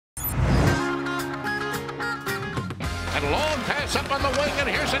And a long pass up on the wing, and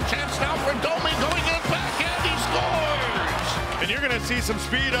here's a chance now for Domi going in back, and he scores! And you're going to see some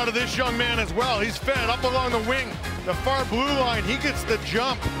speed out of this young man as well. He's fed up along the wing, the far blue line. He gets the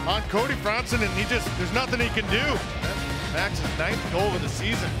jump on Cody Franson, and there's nothing he can do. That's Max's 9th goal of the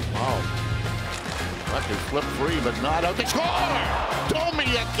season. Wow. Lucky flip free, but not out. They score! Domi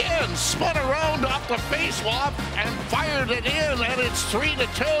again spun around off the faceoff and fired it in, and it's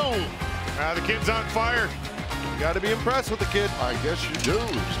 3-2. The kid's on fire. You got to be impressed with the kid. I guess you do.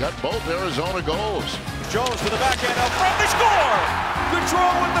 He's got both Arizona goals. Jones to the backhand out front. They score!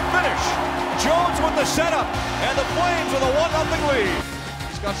 Gaudreau with the finish. Jones with the setup, and the Flames with a 1-0 lead.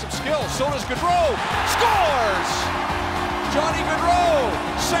 He's got some skill. So does Gaudreau. Scores! Johnny Gaudreau,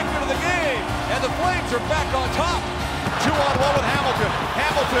 second of the game, and the Flames are back on top. 2-on-1 with Hamilton.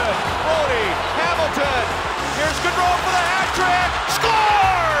 Hamilton, Brody, Hamilton. Here's Gaudreau for the hat trick.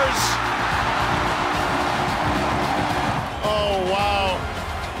 Scores! Oh, wow.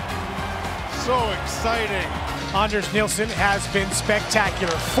 So exciting. Anders Nilsson has been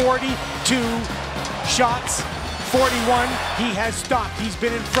spectacular. 42 shots. 41, he has stopped, he's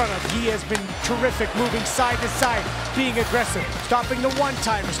been in front of, he has been terrific, moving side to side, being aggressive, stopping the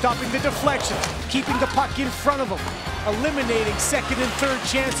one-timer, stopping the deflections, keeping the puck in front of him, eliminating second and third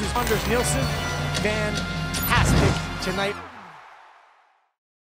chances. Anders Nilsson, fantastic tonight.